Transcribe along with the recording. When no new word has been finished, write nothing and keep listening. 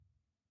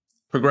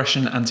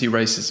Progression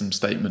Anti-Racism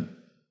Statement.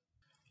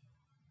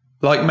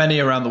 Like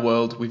many around the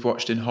world, we've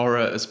watched in horror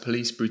as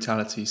police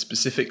brutality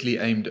specifically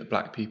aimed at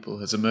black people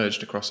has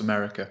emerged across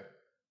America.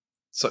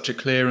 Such a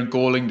clear and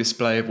galling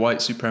display of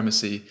white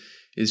supremacy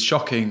is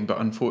shocking,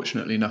 but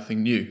unfortunately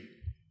nothing new.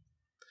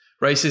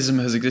 Racism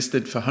has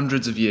existed for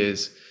hundreds of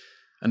years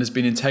and has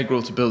been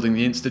integral to building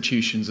the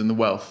institutions and the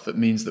wealth that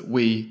means that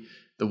we,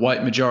 the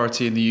white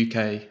majority in the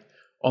UK,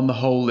 on the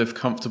whole live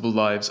comfortable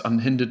lives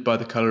unhindered by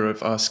the colour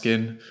of our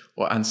skin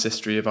or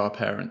ancestry of our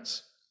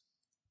parents.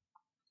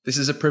 This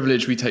is a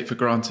privilege we take for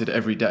granted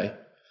every day.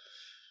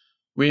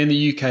 We in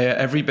the UK are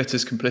every bit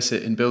as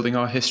complicit in building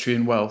our history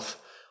and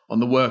wealth on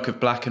the work of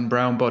black and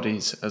brown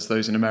bodies as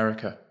those in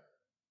America.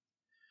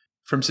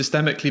 From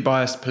systemically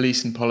biased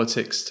police and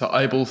politics to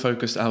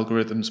eyeball-focused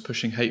algorithms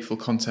pushing hateful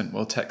content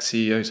while tech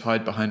CEOs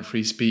hide behind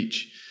free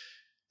speech,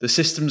 the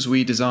systems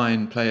we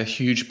design play a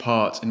huge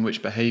part in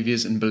which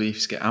behaviours and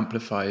beliefs get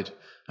amplified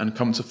and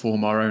come to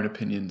form our own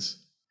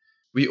opinions.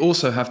 We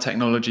also have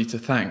technology to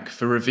thank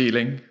for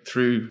revealing,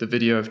 through the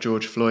video of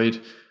George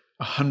Floyd,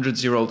 a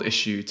hundreds-year-old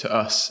issue to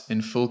us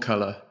in full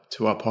colour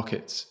to our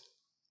pockets.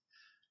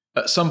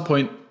 At some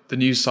point, the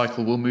news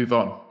cycle will move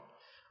on,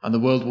 and the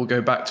world will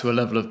go back to a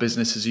level of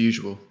business as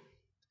usual.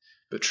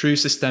 But true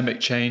systemic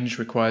change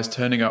requires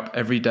turning up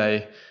every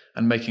day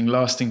and making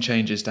lasting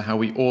changes to how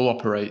we all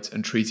operate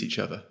and treat each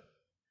other.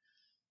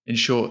 In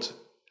short,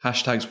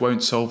 hashtags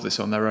won't solve this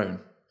on their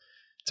own.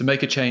 To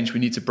make a change, we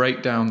need to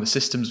break down the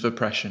systems of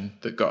oppression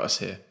that got us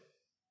here.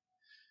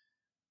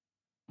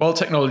 While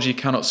technology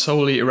cannot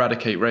solely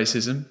eradicate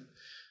racism,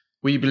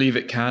 we believe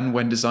it can,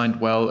 when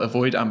designed well,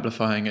 avoid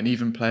amplifying and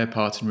even play a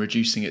part in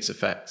reducing its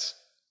effects.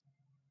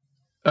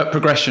 At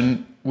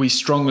Progression, we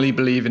strongly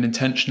believe in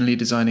intentionally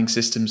designing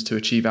systems to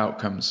achieve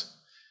outcomes.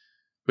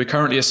 We're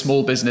currently a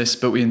small business,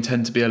 but we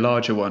intend to be a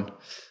larger one.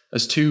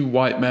 As two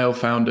white male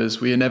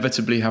founders, we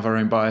inevitably have our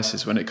own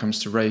biases when it comes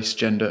to race,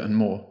 gender, and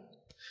more.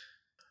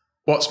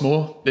 What's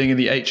more, being in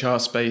the HR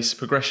space,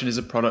 Progression is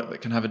a product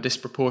that can have a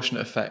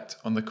disproportionate effect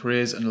on the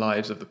careers and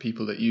lives of the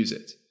people that use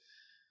it.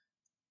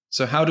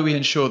 So how do we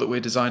ensure that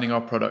we're designing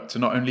our product to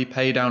not only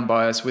pay down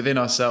bias within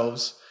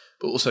ourselves,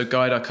 but also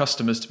guide our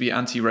customers to be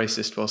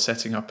anti-racist while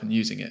setting up and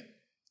using it?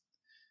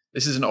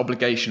 This is an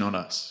obligation on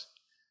us.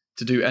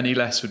 To do any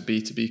less would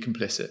be to be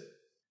complicit.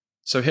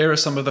 So here are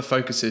some of the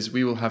focuses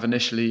we will have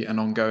initially and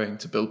ongoing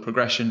to build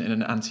Progression in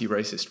an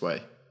anti-racist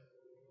way.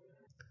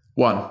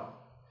 1.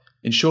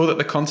 Ensure that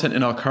the content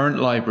in our current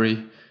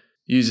library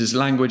uses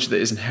language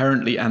that is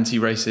inherently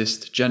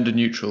anti-racist,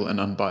 gender-neutral, and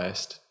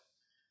unbiased.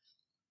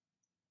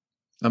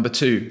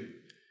 2.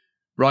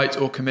 Write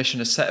or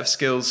commission a set of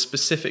skills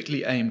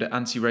specifically aimed at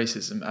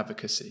anti-racism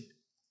advocacy.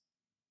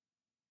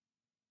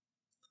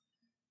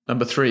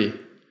 3.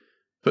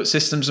 Put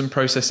systems and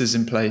processes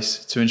in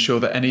place to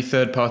ensure that any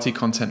third-party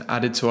content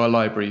added to our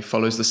library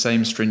follows the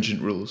same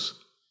stringent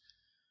rules.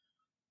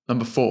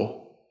 4.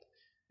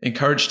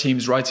 Encourage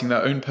teams writing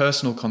their own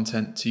personal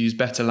content to use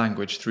better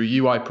language through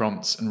UI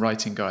prompts and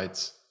writing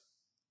guides.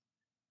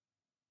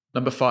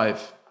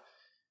 5.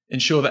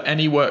 Ensure that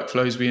any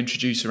workflows we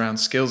introduce around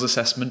skills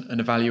assessment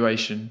and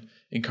evaluation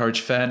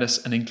encourage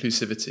fairness and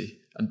inclusivity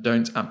and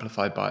don't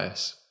amplify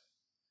bias.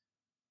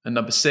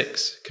 And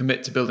 6,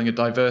 commit to building a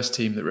diverse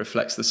team that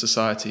reflects the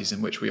societies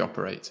in which we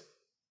operate.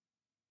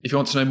 If you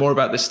want to know more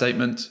about this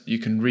statement, you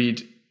can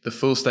read the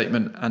full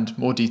statement and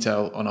more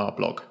detail on our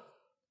blog.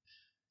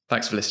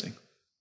 Thanks for listening.